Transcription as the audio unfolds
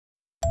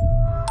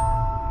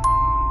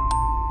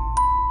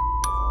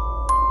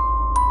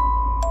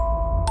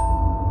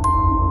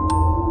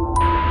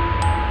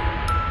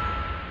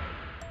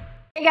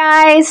Hey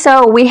guys,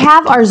 so we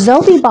have our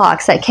Zobie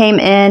box that came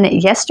in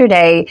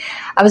yesterday.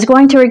 I was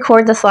going to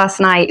record this last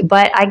night,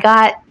 but I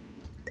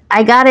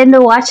got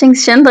into watching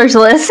Schindler's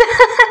List.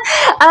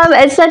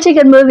 It's such a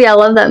good movie. I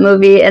love that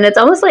movie, and it's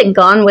almost like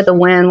Gone with the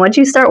Wind. Once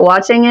you start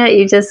watching it,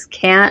 you just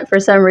can't,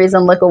 for some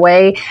reason, look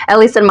away, at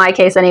least in my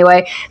case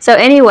anyway. So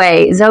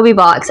anyway, Zobie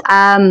box,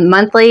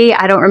 monthly.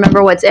 I don't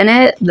remember what's in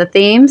it, the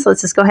themes.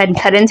 Let's just go ahead and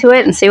cut into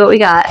it and see what we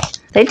got.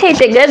 They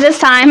taped it good this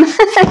time.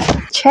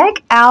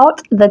 Check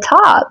out the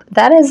top.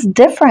 That is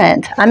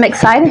different. I'm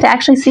excited to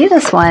actually see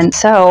this one.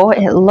 So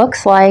it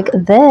looks like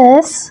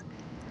this.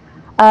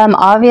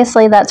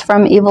 Obviously, that's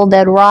from Evil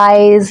Dead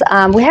Rise.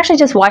 We actually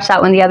just watched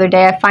that one the other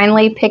day. I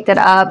finally picked it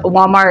up.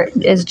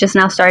 Walmart is just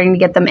now starting to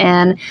get them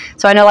in.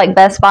 So I know like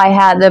Best Buy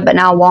had them, but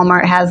now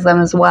Walmart has them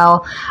as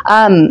well.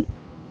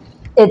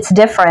 It's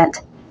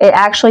different. It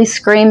actually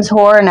screams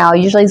horror now.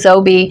 Usually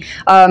Zobie,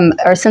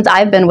 or since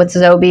I've been with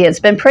Zobie, it's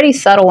been pretty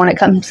subtle when it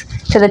comes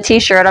to the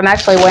t-shirt. I'm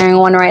actually wearing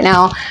one right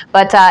now.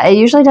 But it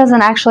usually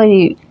doesn't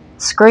actually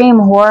scream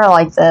horror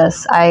like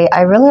this.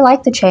 I really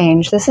like the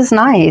change. This is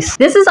nice.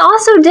 This is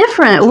also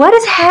different. What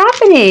is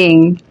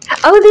happening?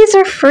 Oh, these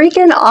are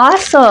freaking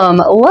awesome.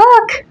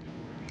 Look.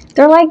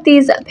 They're like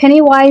these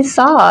Pennywise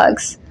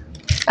socks.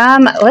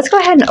 Let's go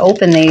ahead and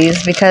open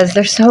these because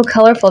they're so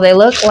colorful. They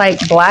look like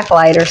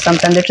blacklight or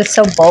something. They're just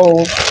so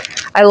bold.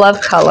 I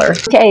love color.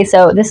 Okay,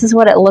 so this is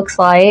what it looks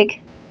like.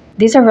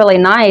 These are really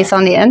nice.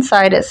 On the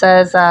inside, it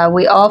says,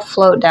 we all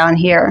float down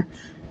here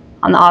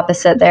on the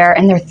opposite there,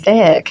 and they're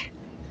thick.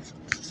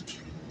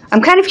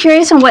 I'm kind of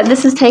curious on what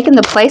this is taking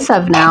the place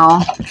of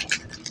now.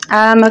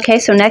 Okay,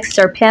 so next is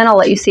our pen. I'll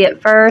let you see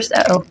it first.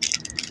 Uh-oh.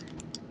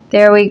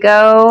 There we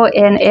go.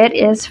 And it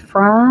is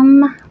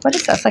from, what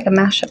is that? It's like a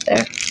mashup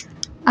there.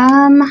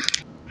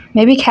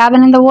 Maybe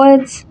Cabin in the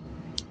Woods?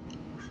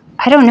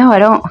 I don't know. I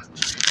don't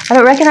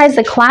recognize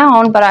the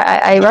clown, but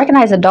I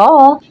recognize a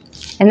doll.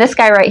 And this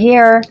guy right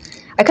here,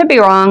 I could be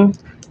wrong.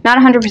 Not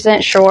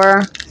 100%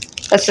 sure.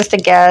 That's just a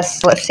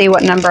guess. Let's see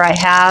what number I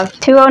have.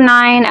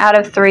 209 out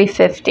of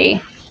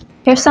 350.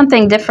 Here's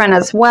something different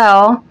as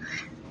well.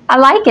 I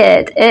like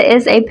it. It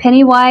is a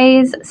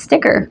Pennywise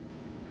sticker.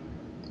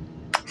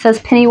 It says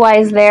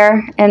Pennywise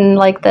there in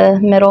like the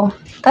middle.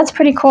 That's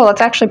pretty cool.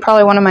 It's actually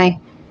probably one of my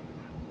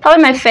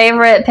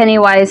favorite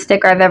Pennywise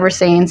sticker I've ever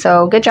seen.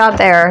 So good job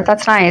there.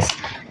 That's nice.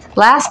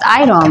 Last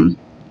item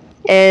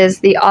is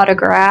the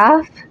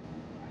autograph.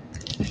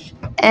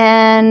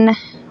 And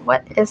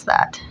what is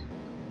that?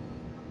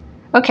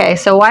 Okay,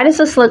 so why does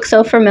this look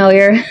so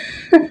familiar?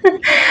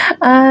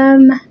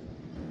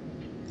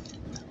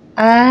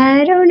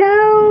 I don't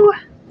know.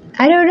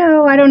 I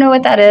don't know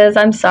what that is.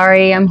 I'm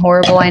sorry. I'm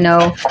horrible. I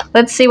know.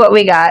 Let's see what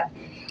we got.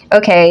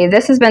 Okay,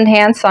 this has been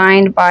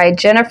hand-signed by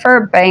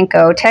Jennifer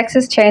Banco,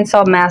 Texas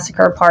Chainsaw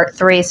Massacre Part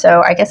 3.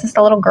 So I guess it's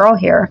the little girl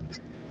here.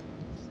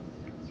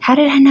 How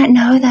did I not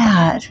know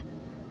that?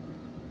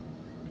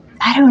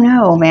 I don't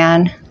know,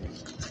 man.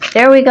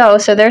 There we go.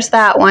 So there's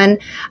that one.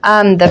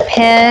 The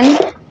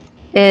pen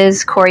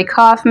is Corey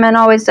Kaufman,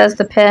 always does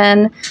the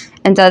pen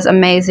and does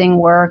amazing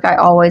work. I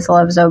always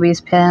love Zobie's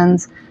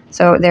pens.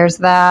 So there's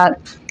that.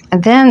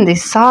 And then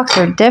these socks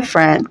are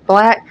different.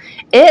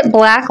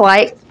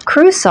 Blacklight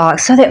crew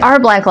socks. So they are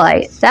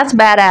blacklight. That's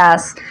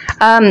badass.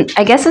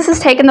 I guess this is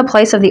taking the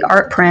place of the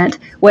art print,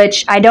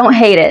 which I don't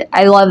hate it.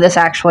 I love this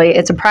actually.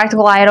 It's a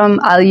practical item.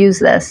 I'll use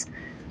this.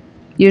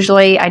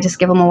 Usually I just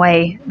give them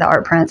away, the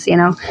art prints, you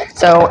know.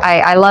 So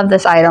I love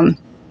this item.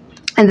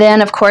 And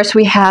then of course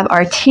we have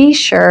our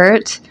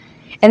t-shirt.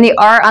 And the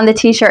art on the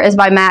t-shirt is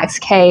by Max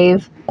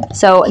Cave.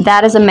 So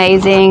that is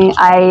amazing.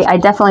 I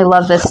definitely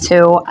love this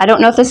too. I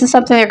don't know if this is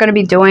something they're going to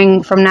be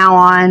doing from now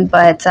on,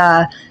 but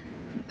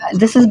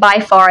this is by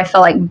far, I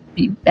feel like,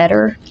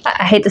 better.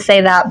 I hate to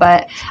say that,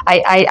 but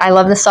I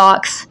love the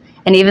socks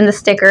and even the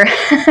sticker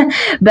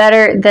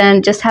better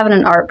than just having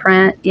an art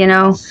print, you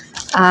know.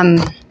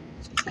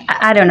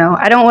 I don't know.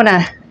 I don't want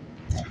to...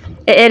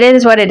 It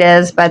is what it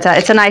is, but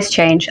it's a nice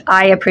change.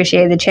 I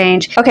appreciate the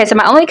change. Okay, so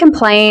my only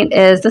complaint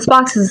is this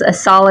box is a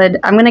solid...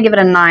 I'm going to give it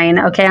a 9,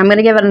 okay? I'm going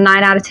to give it a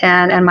 9 out of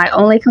 10, and my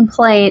only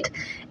complaint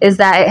is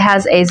that it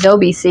has a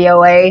Zobie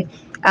COA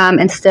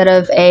instead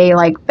of a,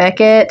 like,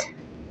 Beckett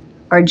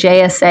or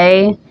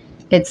JSA.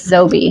 It's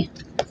Zobie.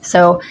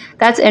 So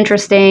that's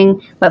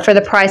interesting, but for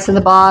the price of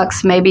the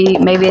box, maybe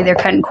they're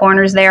cutting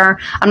corners there.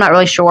 I'm not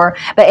really sure.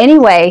 But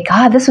anyway,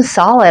 God, this was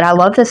solid. I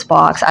love this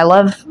box. I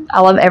love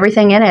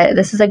everything in it.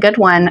 This is a good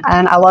one,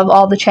 and I love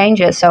all the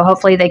changes. So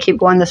hopefully they keep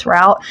going this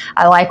route.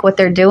 I like what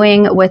they're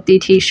doing with the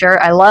t-shirt.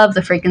 I love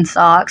the freaking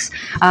socks.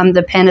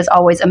 The pen is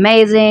always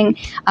amazing.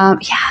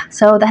 Yeah,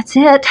 so that's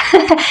it.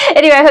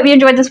 Anyway, I hope you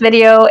enjoyed this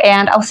video,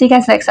 and I'll see you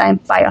guys next time.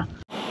 Bye, y'all.